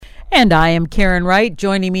And I am Karen Wright.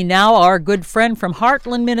 Joining me now, our good friend from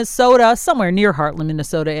Heartland, Minnesota, somewhere near Heartland,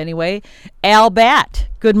 Minnesota anyway, Al Batt.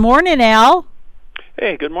 Good morning, Al.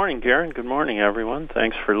 Hey, good morning, Karen. Good morning, everyone.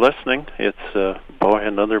 Thanks for listening. It's,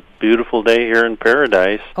 another beautiful day here in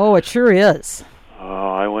Paradise. Oh, it sure is.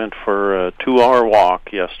 I went for a 2-hour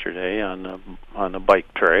walk yesterday on a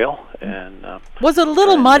bike trail. And was it a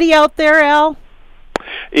little muddy out there, Al?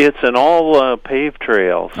 It's an all paved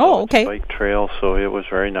trail. So okay. It's a bike trail, so it was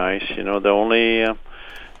very nice. You know, the only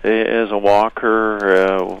as a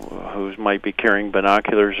walker who might be carrying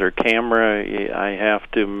binoculars or camera, I have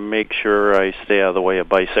to make sure I stay out of the way of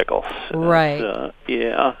bicycles. Right.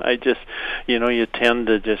 I just, you tend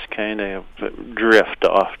to just kind of drift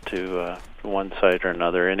off to one side or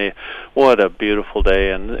another. And what a beautiful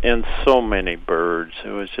day, and so many birds. It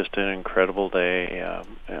was just an incredible day.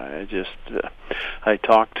 I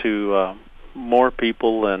talked to more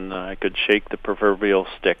people than I could shake the proverbial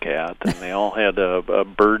stick at, and they all had a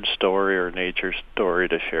bird story or nature story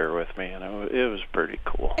to share with me, and it was pretty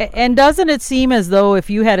cool. And doesn't it seem as though if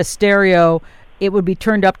you had a stereo, it would be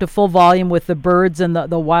turned up to full volume with the birds and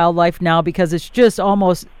the wildlife now, because it's just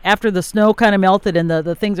almost, after the snow kind of melted and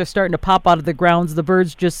the things are starting to pop out of the grounds, the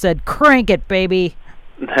birds just said, "Crank it, baby."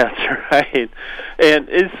 That's right. And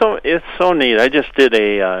it's so neat. I just did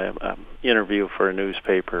a interview for a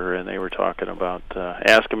newspaper, and they were talking about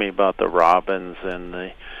asking me about the robins and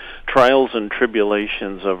the trials and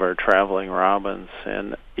tribulations of our traveling robins,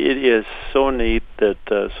 and it is so neat that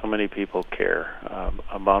so many people care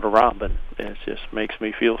about a robin. It just makes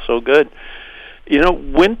me feel so good.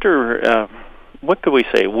 Winter, what could we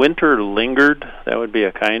say? Winter lingered. That would be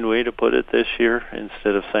a kind way to put it this year,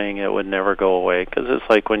 instead of saying it would never go away, because it's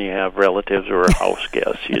like when you have relatives or house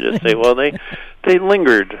guests. You just say, well, they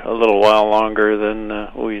lingered a little while longer than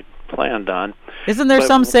we planned on. Isn't there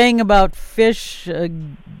some saying about fish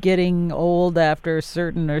getting old after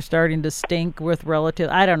certain, or starting to stink with relatives?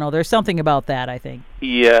 I don't know. There's something about that, I think.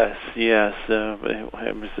 Yes. It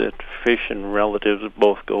happens that fish and relatives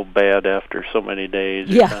both go bad after so many days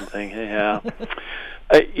or something. Yeah.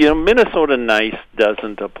 Minnesota nice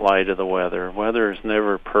doesn't apply to the weather. Weather is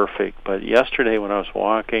never perfect, but yesterday when I was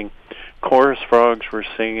walking, chorus frogs were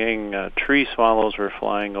singing, tree swallows were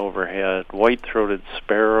flying overhead, white-throated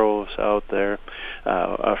sparrows out there.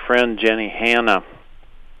 A friend, Jenny Hanna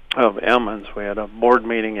of Emmons, we had a board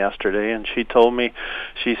meeting yesterday, and she told me,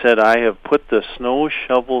 she said, "I have put the snow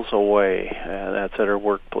shovels away." That's at her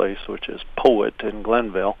workplace, which is Poet in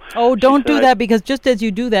Glenville. Oh, don't do that, because just as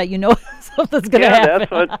you do that, something's going to happen. Yeah,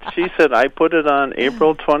 that's what she said. I put it on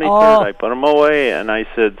April 23rd. I put them away, and I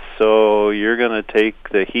said, "So you're going to take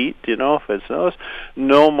the heat, if it snows?"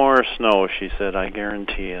 "No more snow," she said. "I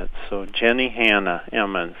guarantee it." So Jenny Hanna,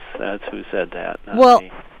 Emmons, that's who said that. Well,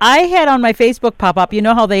 me. I had on my Facebook pop-up,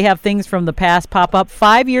 how they have things from the past pop up.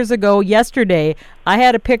 5 years ago, yesterday, I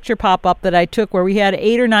had a picture pop up that I took where we had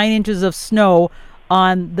 8 or 9 inches of snow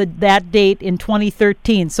on that date in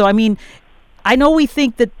 2013. So, I know we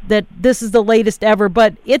think that this is the latest ever,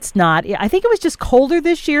 but it's not. I think it was just colder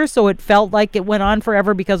this year, so it felt like it went on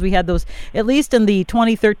forever, because we had those, at least in the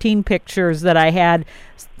 2013 pictures that I had,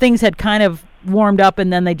 things had kind of warmed up,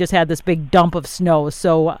 and then they just had this big dump of snow.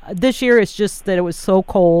 So this year it's just that it was so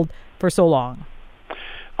cold for so long.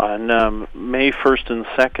 On May 1st and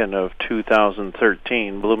 2nd of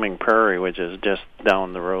 2013, Blooming Prairie, which is just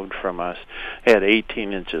down the road from us, had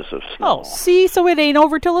 18 inches of snow. Oh, see, so it ain't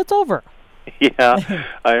over till it's over. Yeah,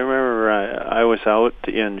 I remember I was out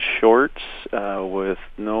in shorts with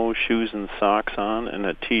no shoes and socks on and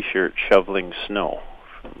a T-shirt shoveling snow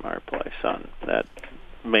from our place on that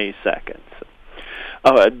May 2nd.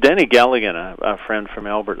 Denny Galligan, a friend from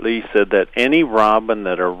Albert Lee, said that any robin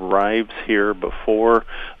that arrives here before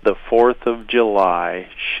the 4th of July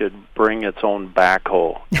should bring its own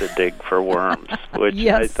backhoe to dig for worms, which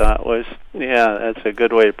I thought was, that's a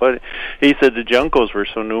good way to put it. He said the juncos were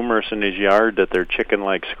so numerous in his yard that their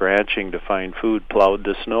chicken-like scratching to find food plowed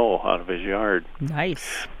the snow out of his yard.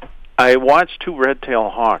 Nice. I watched 2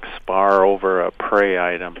 red-tailed hawks spar over a prey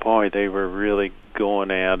item. Boy, they were really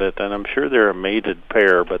going at it, and I'm sure they're a mated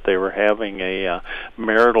pair, but they were having a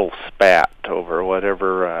marital spat over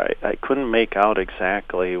whatever. I couldn't make out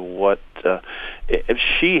exactly what if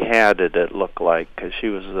she had it. It looked like, because she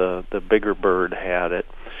was the bigger bird had it.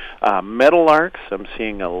 Meadowlarks, I'm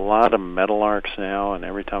seeing a lot of meadowlarks now, and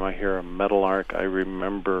every time I hear a meadowlark, I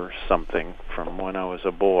remember something from when I was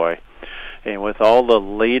a boy. And with all the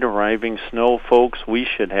late arriving snow, folks, we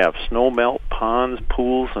should have snowmelt, ponds,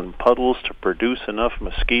 pools, and puddles to produce enough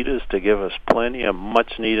mosquitoes to give us plenty of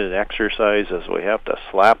much-needed exercise, as we have to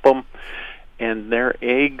slap them. And their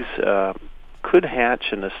eggs could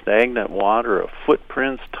hatch in the stagnant water of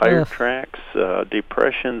footprints, tire Ugh. tracks,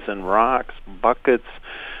 depressions in rocks, buckets,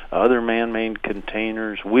 other man-made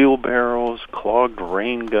containers, wheelbarrows, clogged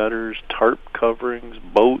rain gutters, tarp coverings,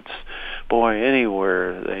 boats. Boy,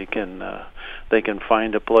 anywhere they can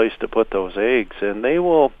find a place to put those eggs, and they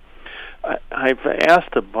will. I've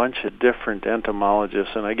asked a bunch of different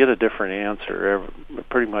entomologists, and I get a different answer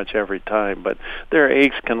pretty much every time. But their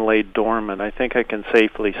eggs can lay dormant. I think I can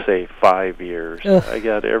safely say 5 years. Ugh. I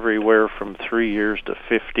got everywhere from 3 years to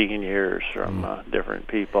 15 years from different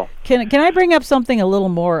people. Can I bring up something a little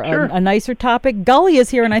more, Sure. a nicer topic? Gully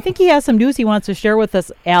is here, and I think he has some news he wants to share with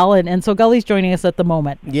us, Al, and so Gully's joining us at the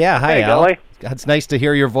moment. Yeah, hi, Hey, Al. Gully. It's nice to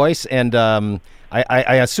hear your voice, and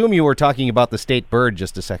I assume you were talking about the state bird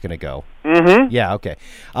just a second ago. Mm-hmm. Yeah, okay.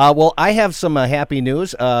 Well, I have some happy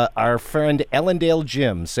news. Our friend Ellendale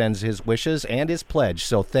Jim sends his wishes and his pledge,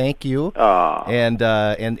 so thank you. And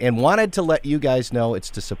wanted to let you guys know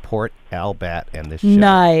it's to support Al Batt and this show.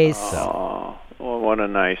 Nice. Oh, well, what a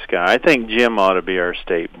nice guy. I think Jim ought to be our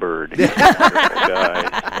state bird. He's a wonderful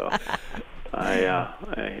guy. So I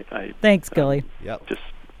Thanks, Gully. Yep. just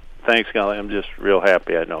thanks, Gully. I'm just real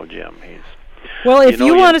happy I know Jim. Well, if You know,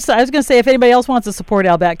 you you- want to, I was going to say, if anybody else wants to support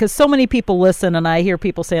Al Batt, because so many people listen, and I hear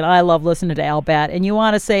people saying, I love listening to Al Batt, and you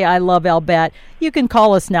want to say, I love Al Batt, you can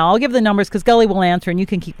call us now. I'll give the numbers, because Gully will answer, and you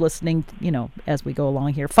can keep listening, as we go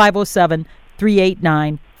along here.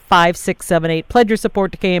 507-389-5678. Pledge your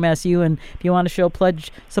support to KMSU, and if you want to show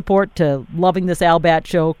pledge support to loving this Al Batt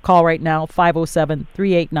show, call right now,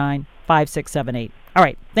 507-389-5678. All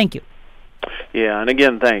right, thank you. Yeah, and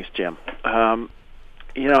again, thanks, Jim. I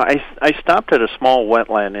stopped at a small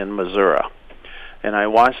wetland in Missouri, and I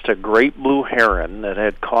watched a great blue heron that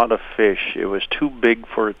had caught a fish. It was too big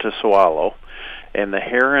for it to swallow, and the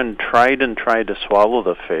heron tried to swallow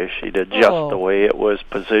the fish. He did just the way it was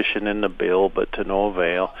positioned in the bill, but to no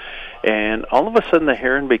avail. And all of a sudden, the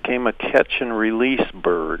heron became a catch-and-release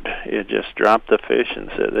bird. It just dropped the fish and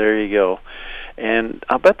said, there you go. And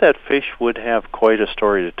I'll bet that fish would have quite a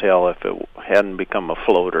story to tell if it hadn't become a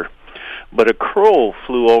floater. But a crow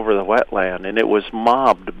flew over the wetland, and it was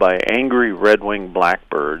mobbed by angry red-winged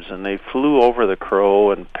blackbirds, and they flew over the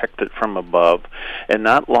crow and pecked it from above. And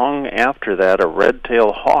not long after that, a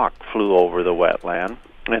red-tailed hawk flew over the wetland,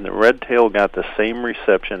 and the red-tail got the same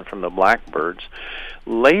reception from the blackbirds.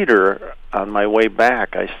 Later, on my way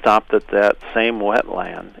back, I stopped at that same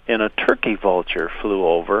wetland, and a turkey vulture flew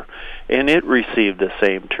over, and it received the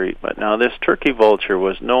same treatment. Now, this turkey vulture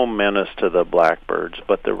was no menace to the blackbirds,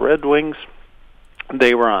 but the redwings,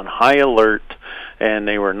 they were on high alert, and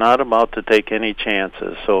they were not about to take any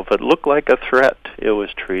chances. So if it looked like a threat, it was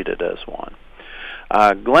treated as one.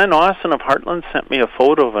 Glenn Austin of Heartland sent me a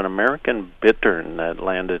photo of an American bittern that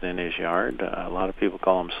landed in his yard. A lot of people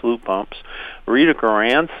call them slough pumps. Rita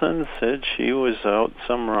Granson said she was out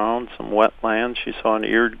around some wetlands. She saw an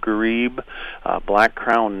eared grebe,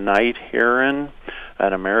 black-crowned night heron,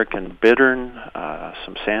 an American bittern,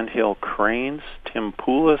 some sandhill cranes. Tim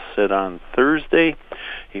Poulos said on Thursday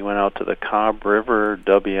he went out to the Cobb River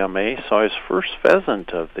WMA, saw his first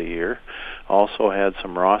pheasant of the year. Also had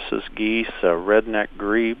some Ross's geese, a redneck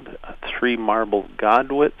grebe, 3 marbled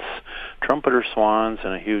godwits, trumpeter swans,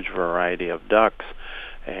 and a huge variety of ducks.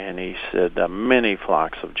 And he said many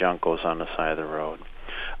flocks of juncos on the side of the road.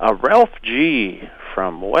 Ralph G.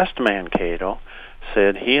 from West Mankato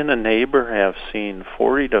said he and a neighbor have seen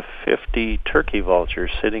 40 to 50 turkey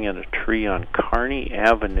vultures sitting in a tree on Kearney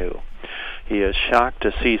Avenue. He is shocked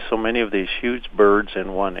to see so many of these huge birds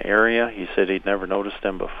in one area. He said he'd never noticed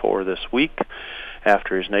them before this week.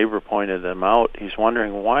 After his neighbor pointed them out, he's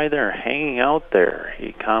wondering why they're hanging out there.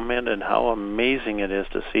 He commented how amazing it is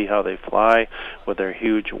to see how they fly with their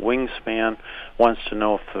huge wingspan. Wants to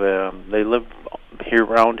know if they live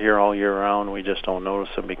around here all year round. We just don't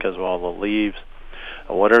notice them because of all the leaves.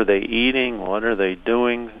 What are they eating? What are they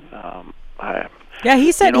doing? Yeah,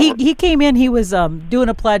 he said he came in, he was doing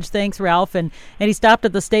a pledge, thanks, Ralph, and he stopped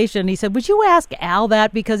at the station, and he said, would you ask Al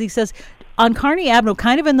that? Because he says, on Kearney Avenue,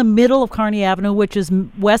 kind of in the middle of Kearney Avenue, which is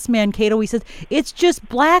West Mankato, he says, it's just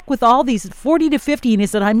black with all these 40 to 50, and he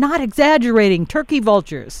said, I'm not exaggerating, turkey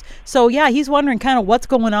vultures. So, yeah, he's wondering kind of what's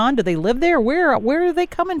going on. Do they live there? Where are they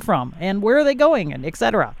coming from? And where are they going? And et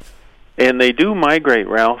cetera. And they do migrate,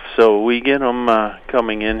 Ralph, so we get them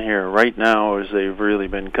coming in here right now as they've really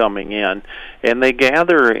been coming in. And they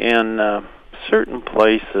gather in certain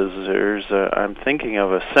places, I'm thinking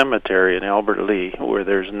of a cemetery in Albert Lee where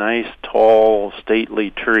there's nice, tall,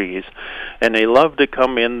 stately trees, and they love to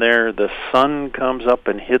come in there. The sun comes up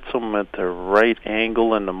and hits them at the right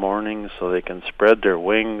angle in the morning so they can spread their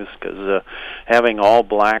wings, because having all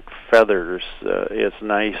black feathers is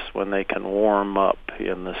nice when they can warm up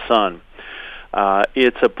in the sun.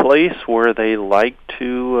 It's a place where they like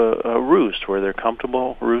to roost, where they're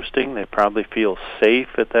comfortable roosting. They probably feel safe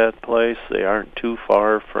at that place. They aren't too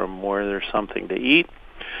far from where there's something to eat.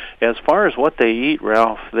 As far as what they eat,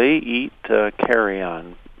 Ralph, they eat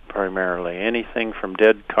carrion primarily, anything from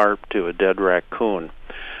dead carp to a dead raccoon.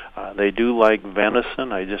 They do like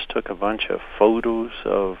venison. I just took a bunch of photos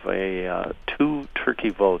of two turkey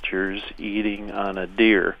vultures eating on a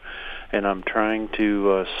deer, and I'm trying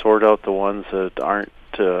to sort out the ones that aren't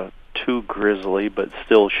too grisly, but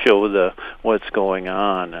still show what's going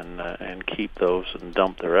on, and keep those and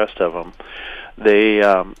dump the rest of them.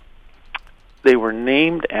 They were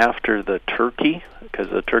named after the turkey, because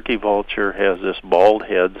the turkey vulture has this bald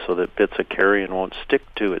head so that bits of carrion won't stick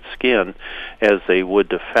to its skin as they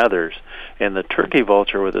would to feathers. And the turkey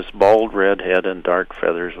vulture with this bald red head and dark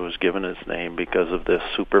feathers was given its name because of this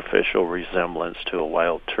superficial resemblance to a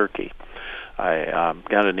wild turkey. I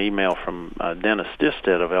got an email from Dennis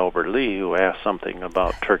Disted of Albert Lee, who asked something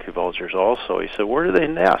about turkey vultures also. He said, where do they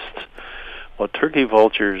nest? Well, turkey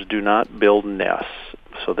vultures do not build nests.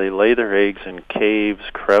 So they lay their eggs in caves,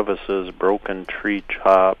 crevices, broken tree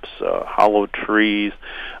tops, hollow trees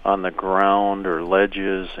on the ground or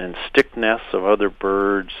ledges, and stick nests of other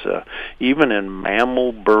birds, even in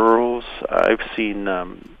mammal burrows. I've seen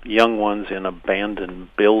young ones in abandoned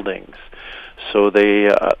buildings. So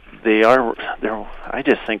I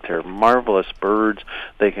just think they're marvelous birds.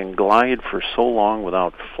 They can glide for so long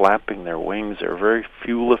without flapping their wings. They're very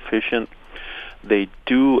fuel efficient. They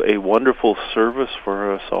do a wonderful service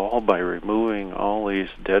for us all by removing all these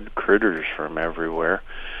dead critters from everywhere.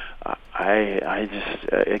 I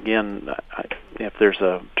just, again, if there's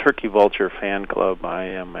a turkey vulture fan club, I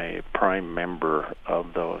am a prime member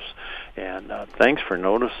of those. And thanks for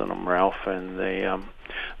noticing them, Ralph. And they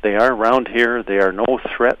are around here. They are no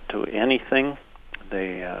threat to anything.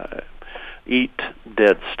 They eat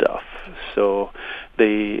dead stuff. So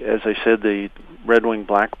as I said, the red-winged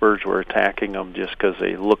blackbirds were attacking them just because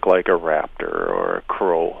they look like a raptor or a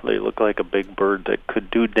crow. They look like a big bird that could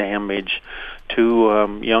do damage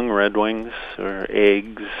to young redwings or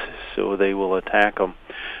eggs, so they will attack them.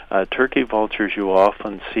 Turkey vultures, you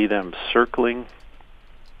often see them circling.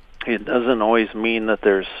 It doesn't always mean that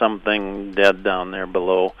there's something dead down there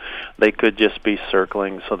below. They could just be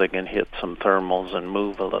circling so they can hit some thermals and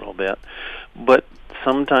move a little bit. But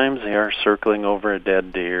sometimes they are circling over a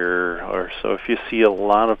dead deer, or so if you see a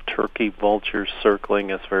lot of turkey vultures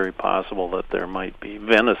circling, it's very possible that there might be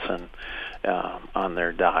venison on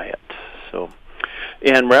their diet. So,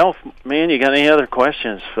 and Ralph, man, you got any other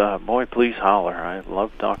questions? Boy, please holler. I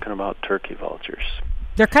love talking about turkey vultures.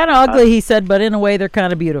 They're kind of ugly, he said, but in a way they're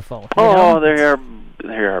kind of beautiful. Oh, they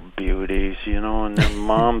are beauties, and their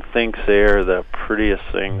mom thinks they are the prettiest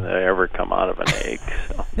thing that ever come out of an egg.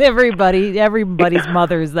 So. Everybody's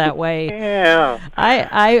mother is that way. Yeah.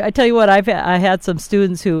 I tell you what, I had some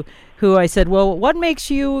students who I said, well, what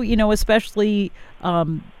makes you, especially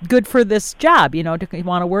good for this job, to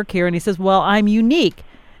want to work here? And he says, well, I'm unique.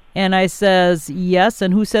 And I says, yes,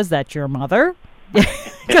 and who says that? Your mother?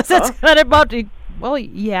 Because that's kind of about to. Well,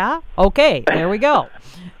 yeah. Okay, there we go.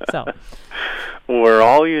 So we're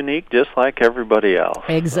all unique, just like everybody else.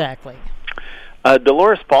 Exactly.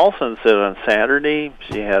 Dolores Paulson said on Saturday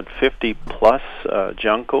she had 50-plus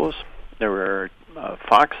juncos. There were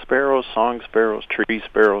fox sparrows, song sparrows, tree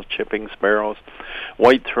sparrows, chipping sparrows,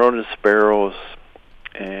 white-throated sparrows,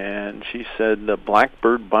 and she said the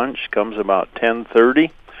blackbird bunch comes about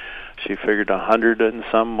 10:30. She figured 100 and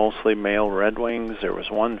some, mostly male redwings. There was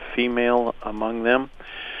one female among them.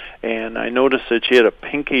 And I noticed that she had a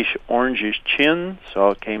pinkish orangish chin, so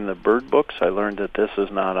out came the bird books. I learned that this is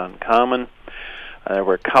not uncommon. There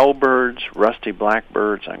were cowbirds, rusty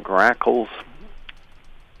blackbirds, and grackles.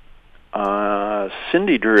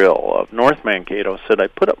 Cindy Drill of North Mankato said, I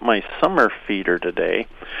put up my summer feeder today.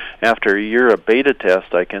 After a year of beta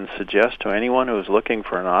test, I can suggest to anyone who is looking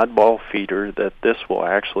for an oddball feeder that this will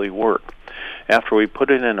actually work. After we put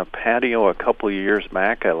it in a patio a couple of years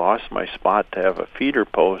back, I lost my spot to have a feeder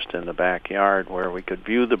post in the backyard where we could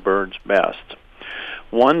view the birds best.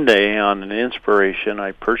 One day, on an inspiration,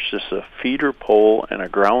 I purchased a feeder pole and a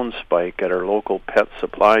ground spike at our local pet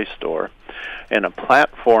supply store, and a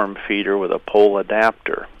platform feeder with a pole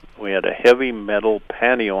adapter. We had a heavy metal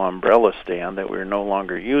patio umbrella stand that we were no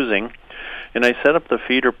longer using, And I set up the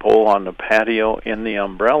feeder pole on the patio in the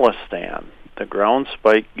umbrella stand. The ground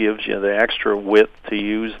spike gives you the extra width to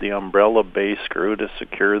use the umbrella base screw to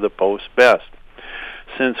secure the post best.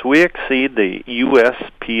 Since we exceed the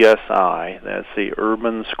USPSI, that's the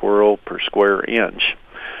urban squirrel per square inch,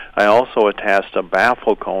 I also attached a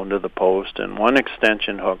baffle cone to the post and one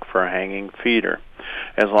extension hook for a hanging feeder.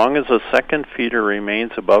 As long as the second feeder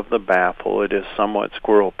remains above the baffle, it is somewhat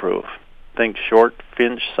squirrel-proof. Think short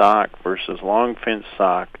finch sock versus long finch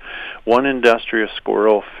sock. One industrious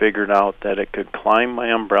squirrel figured out that it could climb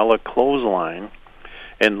my umbrella clothesline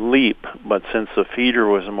and leap, but since the feeder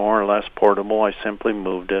was more or less portable, I simply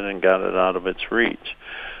moved it and got it out of its reach.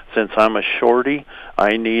 Since I'm a shorty,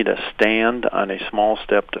 I need a stand on a small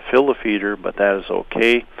step to fill the feeder, but that is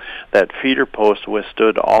okay. That feeder post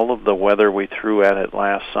withstood all of the weather we threw at it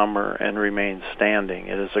last summer and remains standing.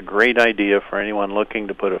 It is a great idea for anyone looking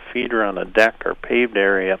to put a feeder on a deck or paved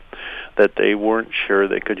area that they weren't sure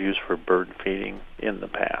they could use for bird feeding in the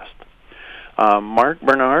past. Mark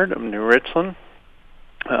Bernard of New Richland.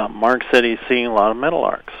 Mark said he's seeing a lot of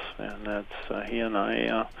meadowlarks, and that's he and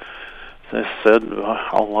I said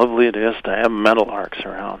how lovely it is to have meadowlarks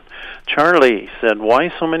around. Charlie said, why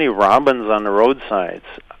so many robins on the roadsides?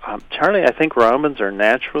 Charlie, I think robins are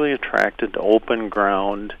naturally attracted to open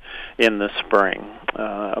ground in the spring,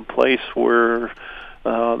 a place where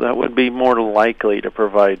that would be more likely to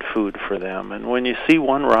provide food for them. And when you see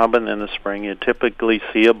one robin in the spring, you typically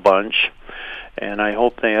see a bunch, and I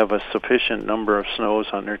hope they have a sufficient number of snows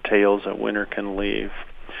on their tails that winter can leave.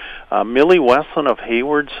 Millie Westland of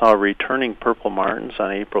Hayward saw returning purple martins on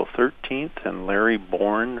April 13th, and Larry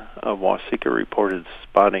Bourne of Waseca reported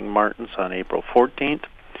spotting martins on April 14th.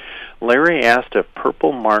 Larry asked if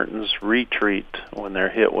purple martins retreat when they're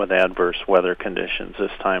hit with adverse weather conditions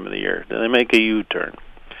this time of the year. Do they make a U-turn?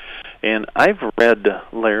 And I've read,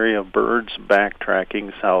 Larry, of birds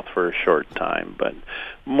backtracking south for a short time, but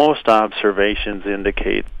most observations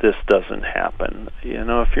indicate this doesn't happen. You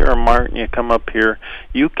know, if you're a martin, you come up here,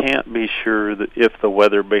 you can't be sure that if the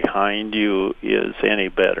weather behind you is any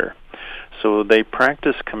better. So they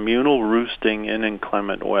practice communal roosting in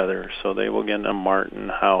inclement weather, so they will get in a martin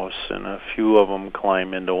house, and a few of them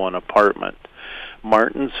climb into one apartment.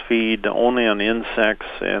 Martins feed only on insects,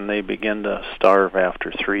 and they begin to starve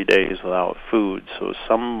after 3 days without food. So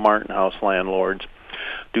some martin house landlords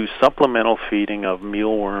do supplemental feeding of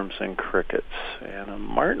mealworms and crickets. And a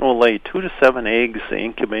martin will lay 2 to 7 eggs. They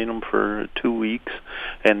incubate them for 2 weeks,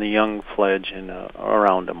 and the young fledge in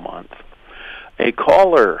around a month. A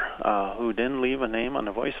caller who didn't leave a name on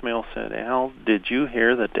the voicemail said, Al, did you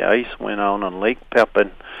hear that the ice went out on Lake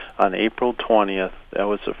Pepin on April 20th? That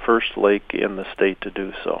was the first lake in the state to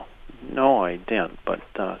do so. No, I didn't, but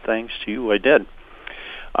thanks to you, I did.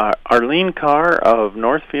 Arlene Carr of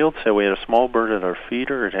Northfield said we had a small bird at our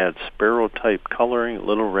feeder. It had sparrow-type coloring, a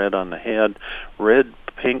little red on the head,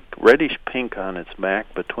 reddish pink on its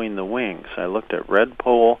back between the wings. I looked at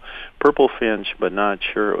redpoll, purple finch, but not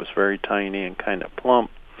sure. It was very tiny and kind of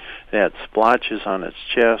plump. It had splotches on its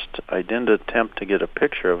chest. I didn't attempt to get a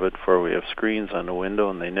picture of it, for we have screens on the window,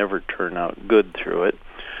 and they never turn out good through it.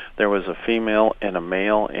 There was a female and a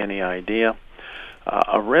male. Any idea?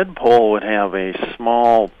 A redpoll would have a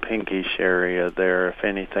small pinkish area there, if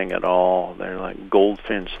anything at all. They're like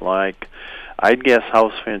goldfinch-like. I'd guess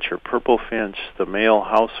housefinch or purple finch. The male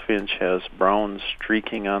housefinch has brown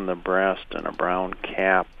streaking on the breast and a brown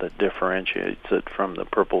cap that differentiates it from the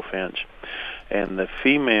purple finch. And the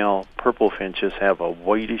female purple finches have a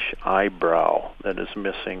whitish eyebrow that is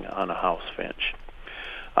missing on a housefinch.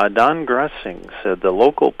 Don Gressing said the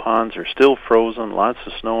local ponds are still frozen, lots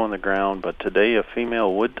of snow on the ground, but today a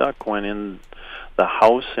female wood duck went in the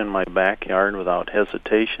house in my backyard without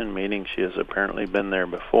hesitation, meaning she has apparently been there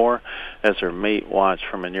before, as her mate watched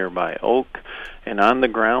from a nearby oak. And on the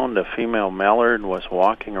ground, a female mallard was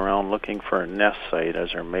walking around looking for a nest site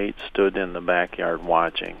as her mate stood in the backyard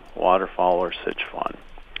watching. Waterfowl are such fun.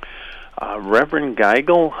 Reverend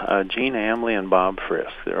Geigel, Gene Hamley, and Bob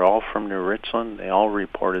Frisk, they're all from New Richland. They all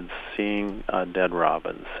reported seeing dead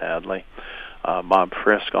robins, sadly. Bob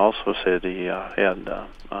Frisk also said he had,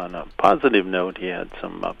 on a positive note, he had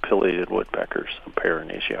some pileated woodpeckers, a pair in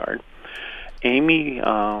his yard. Amy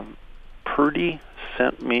Purdy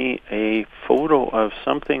sent me a photo of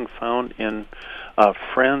something found in a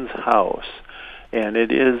friend's house, and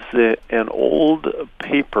it is an old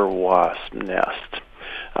paper wasp nest.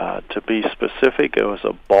 To be specific, it was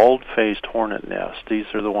a bald-faced hornet nest. These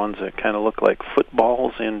are the ones that kind of look like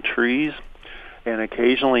footballs in trees, and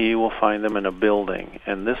occasionally you will find them in a building.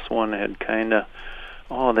 And this one had kind of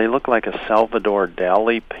Oh, they look like a Salvador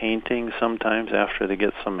Dali painting sometimes after they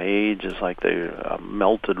get some age. It's like they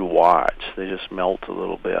melted watch. They just melt a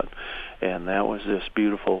little bit. And that was this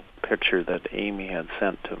beautiful picture that Amy had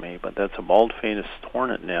sent to me. But that's a bald-faced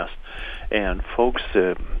hornet nest. And folks,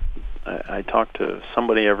 I talk to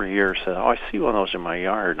somebody every year said, "Oh, I see one of those in my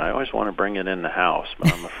yard, and I always want to bring it in the house,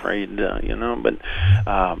 but I'm afraid, But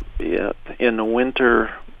yeah, in the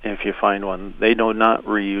winter, if you find one, they do not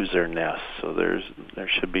reuse their nests, so there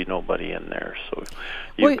should be nobody in there, so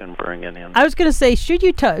you can bring it in." I was going to say, should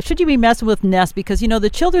you be messing with nests, because the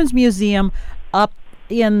Children's Museum up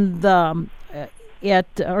in the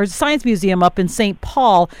or Science Museum up in St.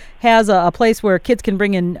 Paul has a place where kids can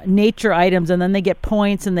bring in nature items, and then they get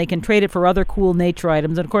points and they can trade it for other cool nature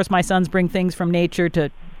items. And of course my sons bring things from nature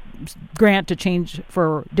to Grant to change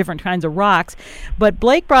for different kinds of rocks. But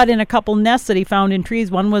Blake brought in a couple nests that he found in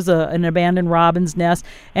trees. One was an abandoned robin's nest,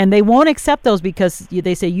 and they won't accept those because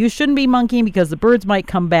they say you shouldn't be monkeying because the birds might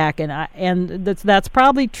come back, and that's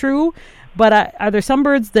probably true. But are there some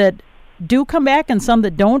birds that do come back and some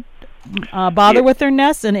that don't bother with their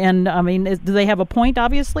nests? And I mean, do they have a point,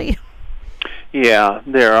 obviously? Yeah,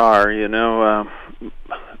 there are.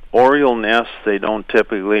 Oriole nests, they don't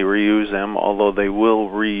typically reuse them, although they will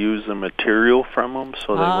reuse the material from them,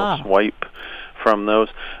 so they will swipe from those.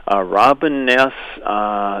 Robin nests,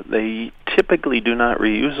 they typically do not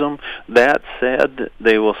reuse them. That said,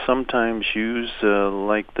 they will sometimes use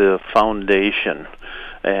like the foundation,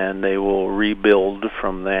 and they will rebuild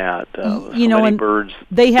from that. And birds,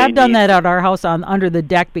 they have done that at our house under the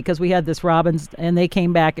deck, because we had this robins, and they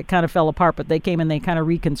came back. It kind of fell apart, but they came and they kind of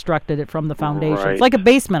reconstructed it from the foundation. Right. It's like a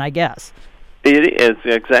basement, I guess. It is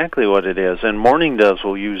exactly what it is, and mourning doves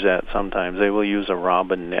will use that sometimes. They will use a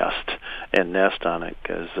robin nest and nest on it,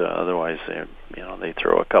 because otherwise they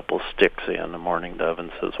throw a couple sticks in the mourning dove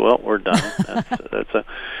and says, "Well, we're done."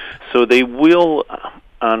 So they will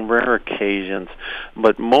on rare occasions,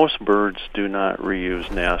 but most birds do not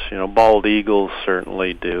reuse nests. Bald eagles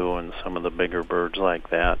certainly do, and some of the bigger birds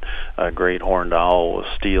like that. A great horned owl will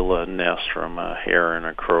steal a nest from a heron,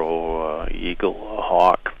 a crow, eagle, a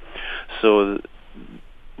hawk.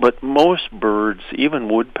 But most birds, even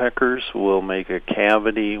woodpeckers, will make a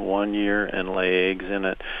cavity one year and lay eggs in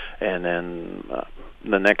it, and then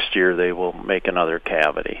the next year they will make another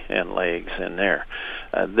cavity and lay eggs in there.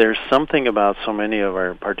 There's something about so many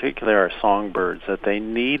of particularly our songbirds, that they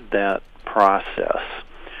need that process.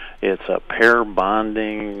 It's a pair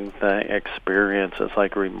bonding experience. It's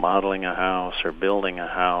like remodeling a house or building a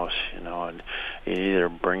house, and it either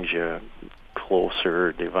brings you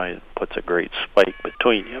closer, puts a great spike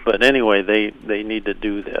between you. But anyway, they need to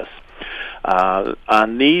do this.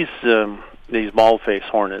 On these bald-faced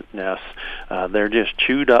hornet nests, they're just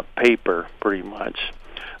chewed up paper, pretty much.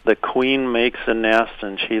 The queen makes a nest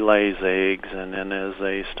and she lays eggs, and then as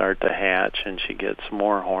they start to hatch and she gets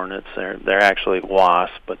more hornets, they're actually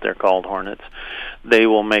wasps, but they're called hornets, they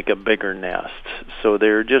will make a bigger nest. So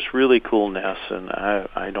they're just really cool nests, and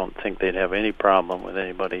I don't think they'd have any problem with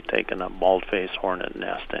anybody taking a bald-faced hornet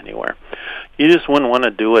nest anywhere. You just wouldn't want to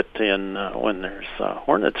do it when there's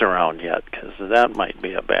hornets around yet, because that might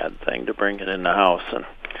be a bad thing to bring it in the house and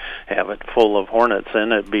have it full of hornets.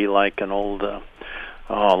 Then it'd be like an old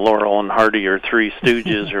Laurel and Hardy or Three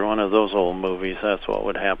Stooges or one of those old movies. That's what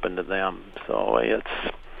would happen to them. So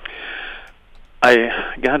I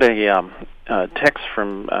got a text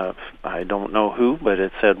from I don't know who, but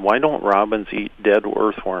it said, "Why don't robins eat dead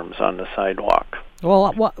earthworms on the sidewalk?"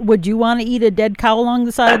 Well, would you want to eat a dead cow along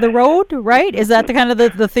the side of the road, right? Is that the kind of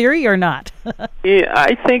the theory or not? Yeah,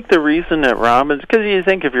 I think the reason that robins, because you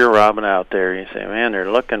think if you're a robin out there, you say, "Man,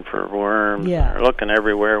 they're looking for worms, they're looking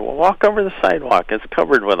everywhere." Well, walk over the sidewalk, it's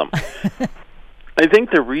covered with them. I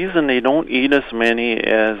think the reason they don't eat as many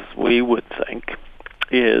as we would think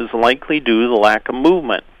is likely due to the lack of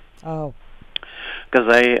movement. Oh. Because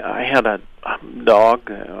I had a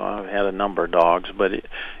dog, I had a number of dogs, but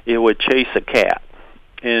it would chase a cat.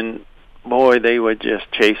 And boy, they would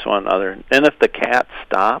just chase one another. And if the cat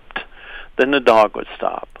stopped, then the dog would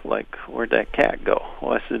stop. Like, where'd that cat go?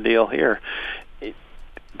 What's the deal here?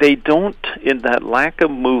 They don't, in that lack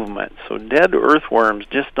of movement, so dead earthworms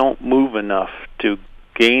just don't move enough to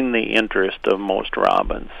gain the interest of most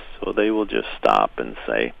robins. So they will just stop and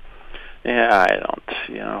say, "Yeah,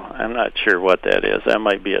 I'm not sure what that is. That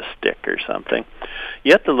might be a stick or something."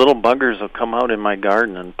 Yet the little buggers will come out in my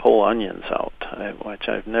garden and pull onions out, which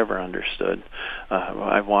I've never understood.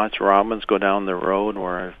 I've watched robins go down the road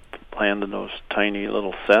where I've planted those tiny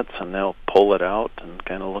little sets, and they'll pull it out and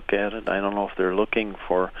kind of look at it. I don't know if they're looking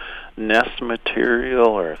for nest material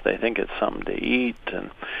or if they think it's something to eat,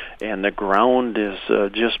 and the ground is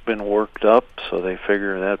just been worked up, so they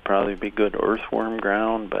figure that'd probably be good earthworm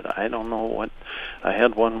ground. But I don't know what. I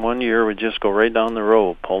had one year would just go right down the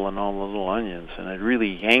road pulling all the little onions, and I'd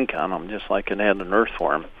really yank on them just like it had an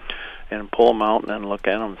earthworm, and pull them out and then look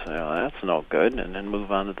at them and say, "Oh, that's no good," and then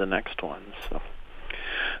move on to the next one. So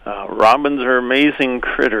robins are amazing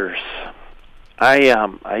critters.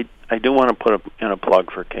 I do want to put in a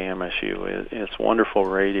plug for KMSU. It's wonderful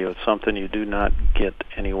radio. It's something you do not get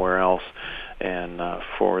anywhere else, and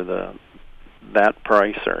for that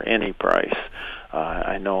price or any price,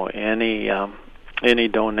 I know any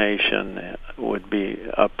donation would be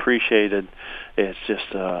appreciated. It's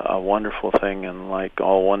just a wonderful thing, and like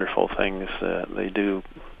all wonderful things, they do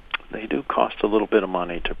cost a little bit of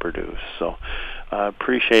money to produce. So I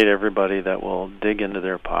appreciate everybody that will dig into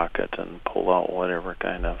their pocket and pull out whatever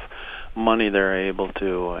kind of money they're able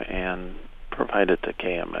to and provide it to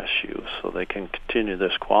KMSU so they can continue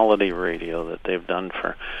this quality radio that they've done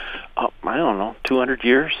for, 200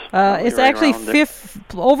 years? It's actually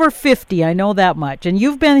over 50, I know that much. And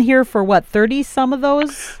you've been here for, 30 some of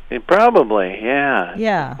those? Probably, yeah.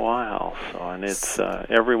 Yeah. It's been a while. So, and it's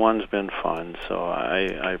everyone's been fun. So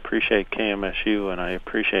I appreciate KMSU, and I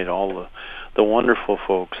appreciate all the wonderful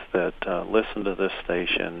folks that listen to this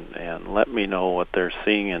station and let me know what they're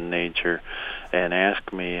seeing in nature and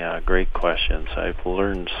ask me great questions. I've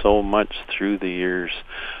learned so much through the years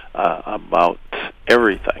about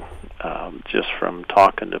everything, just from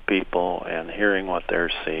talking to people and hearing what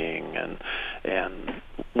they're seeing and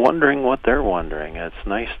wondering what they're wondering. It's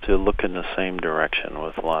nice to look in the same direction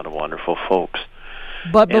with a lot of wonderful folks.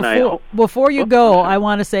 But before you go, I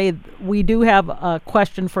want to say we do have a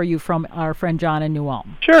question for you from our friend John in New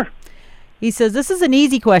Ulm. Sure. He says, this is an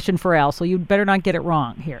easy question for Al, so you'd better not get it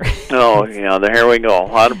wrong here. Oh, yeah, here we go. A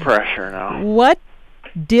lot of pressure now. What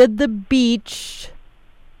did the beach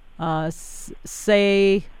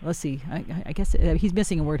say? Let's see. I guess he's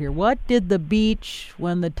missing a word here. What did the beach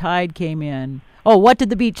when the tide came in? Oh, what did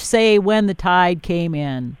the beach say when the tide came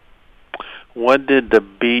in? What did the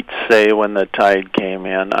beach say when the tide came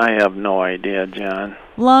in? I have no idea, John.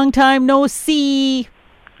 Long time no see.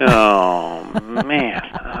 Oh, man.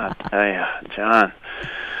 I'll tell you, John.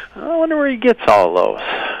 I wonder where he gets all those.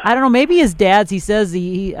 I don't know. Maybe his dad's. He says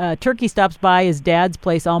Turkey stops by his dad's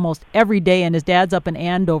place almost every day, and his dad's up in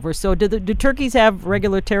Andover. So do turkeys have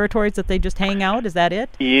regular territories that they just hang out? Is that it?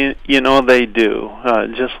 You know, they do.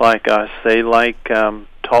 Just like us. They like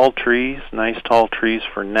tall trees, nice tall trees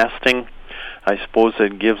for nesting. I suppose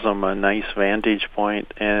it gives them a nice vantage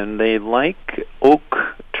point, and they like oak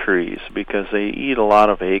trees because they eat a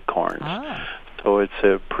lot of acorns. Ah. So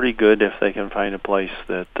it's pretty good if they can find a place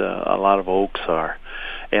that a lot of oaks are.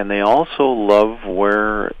 And they also love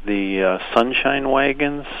where the sunshine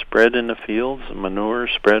wagons spread in the fields, manure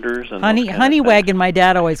spreaders. And honey wagon, my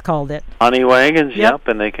dad always called it. Honey wagons, yep.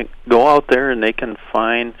 And they can go out there and they can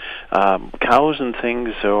find cows and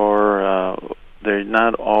things, or they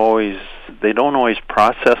don't always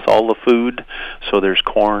process all the food, so there's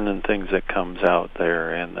corn and things that comes out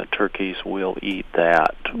there, and the turkeys will eat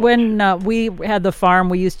that. When we had the farm,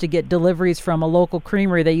 we used to get deliveries from a local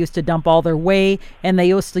creamery. They used to dump all their whey, and they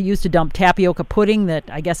used to dump tapioca pudding that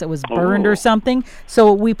I guess it was burned or something.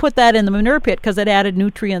 So we put that in the manure pit because it added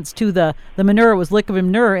nutrients to the manure. It was liquid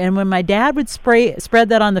manure, and when my dad would spread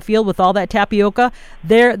that on the field with all that tapioca,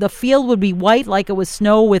 the field would be white like it was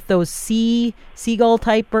snow with those seagull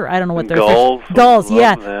type, or I don't know what they're gulls,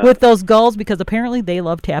 yeah, that. With those gulls, because apparently they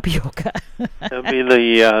love tapioca. That'd be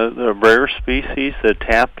the rare species, the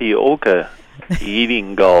tapioca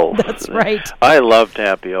eating gulls. That's right. I love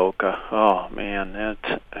tapioca. Oh man,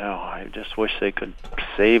 I just wish they could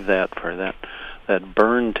save that for that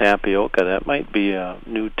burned tapioca. That might be a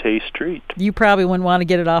new taste treat. You probably wouldn't want to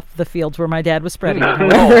get it off the fields where my dad was spreading it.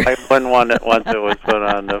 No, I wouldn't want it once it was put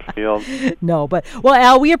on the field. No, but well,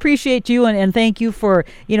 Al, we appreciate you and thank you for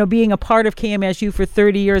being a part of KMSU for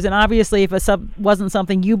 30 years. And obviously, if it wasn't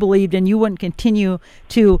something you believed in, you wouldn't continue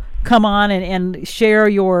to come on and share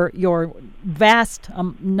your vast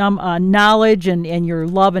knowledge and your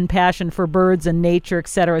love and passion for birds and nature,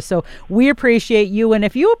 etc. So we appreciate you, and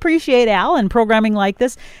if you appreciate Al and programming like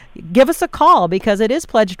this, give us a call, because it is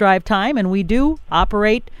Pledge Drive time and we do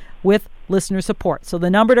operate with listener support. So the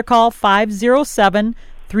number to call,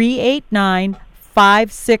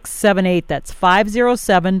 507-389-5678. That's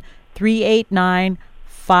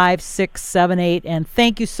 507-389-5678. And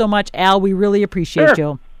thank you so much, Al. We really appreciate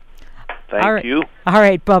you. Thank you. All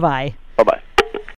right. Bye-bye. Bye-bye.